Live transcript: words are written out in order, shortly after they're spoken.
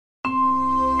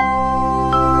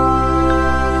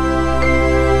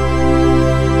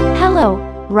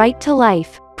Right to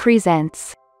Life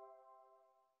presents.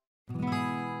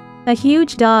 A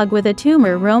huge dog with a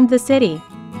tumor roamed the city.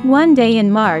 One day in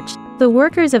March, the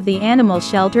workers of the animal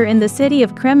shelter in the city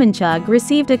of Kremenchug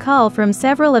received a call from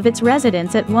several of its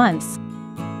residents at once.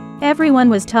 Everyone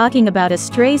was talking about a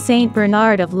stray Saint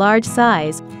Bernard of large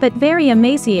size, but very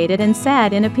emaciated and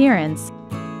sad in appearance.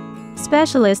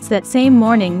 Specialists that same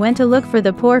morning went to look for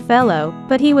the poor fellow,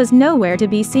 but he was nowhere to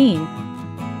be seen.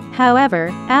 However,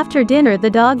 after dinner the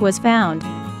dog was found.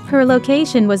 Her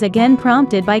location was again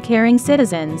prompted by caring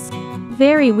citizens.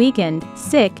 Very weakened,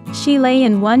 sick, she lay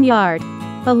in one yard.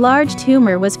 A large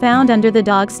tumor was found under the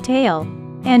dog's tail.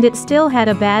 And it still had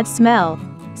a bad smell.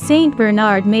 Saint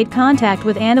Bernard made contact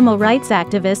with animal rights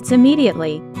activists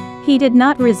immediately. He did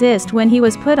not resist when he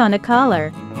was put on a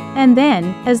collar. And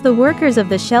then, as the workers of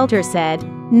the shelter said,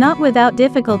 not without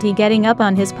difficulty getting up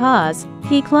on his paws,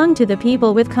 he clung to the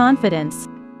people with confidence.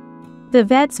 The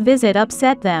vet's visit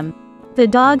upset them. The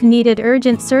dog needed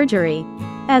urgent surgery.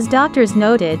 As doctors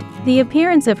noted, the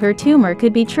appearance of her tumor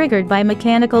could be triggered by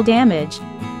mechanical damage.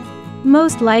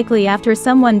 Most likely after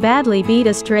someone badly beat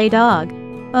a stray dog.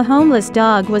 A homeless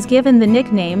dog was given the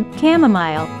nickname,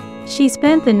 Chamomile. She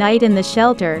spent the night in the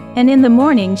shelter, and in the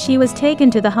morning she was taken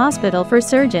to the hospital for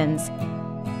surgeons.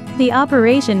 The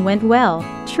operation went well.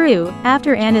 True,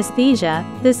 after anesthesia,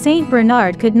 the Saint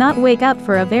Bernard could not wake up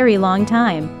for a very long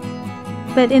time.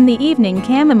 But in the evening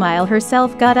Chamomile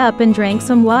herself got up and drank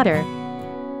some water.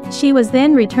 She was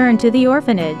then returned to the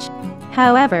orphanage.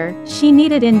 However, she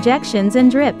needed injections and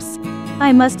drips.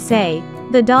 I must say,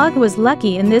 the dog was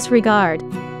lucky in this regard.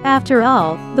 After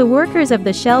all, the workers of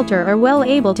the shelter are well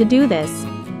able to do this.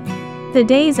 The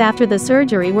days after the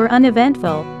surgery were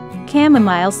uneventful.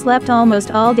 Chamomile slept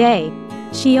almost all day.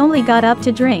 She only got up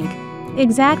to drink.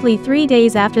 Exactly 3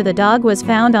 days after the dog was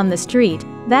found on the street,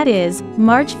 that is,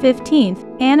 March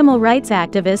 15th, animal rights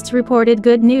activists reported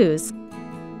good news.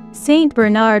 Saint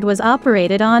Bernard was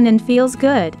operated on and feels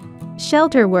good.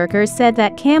 Shelter workers said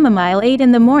that Chamomile ate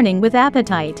in the morning with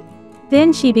appetite.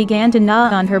 Then she began to gnaw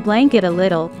on her blanket a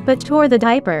little, but tore the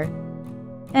diaper.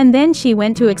 And then she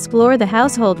went to explore the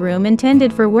household room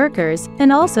intended for workers,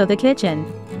 and also the kitchen.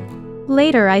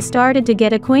 Later I started to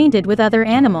get acquainted with other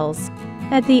animals.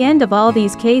 At the end of all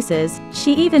these cases,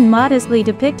 she even modestly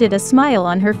depicted a smile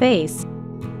on her face.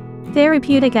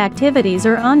 Therapeutic activities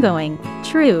are ongoing.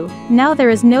 True, now there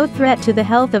is no threat to the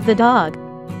health of the dog.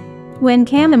 When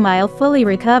Chamomile fully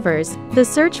recovers, the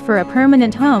search for a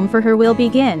permanent home for her will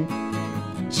begin.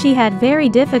 She had very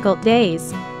difficult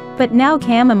days. But now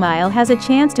Chamomile has a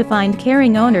chance to find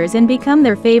caring owners and become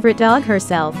their favorite dog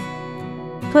herself.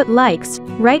 Put likes,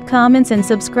 write comments and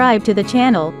subscribe to the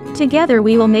channel. Together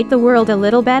we will make the world a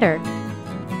little better.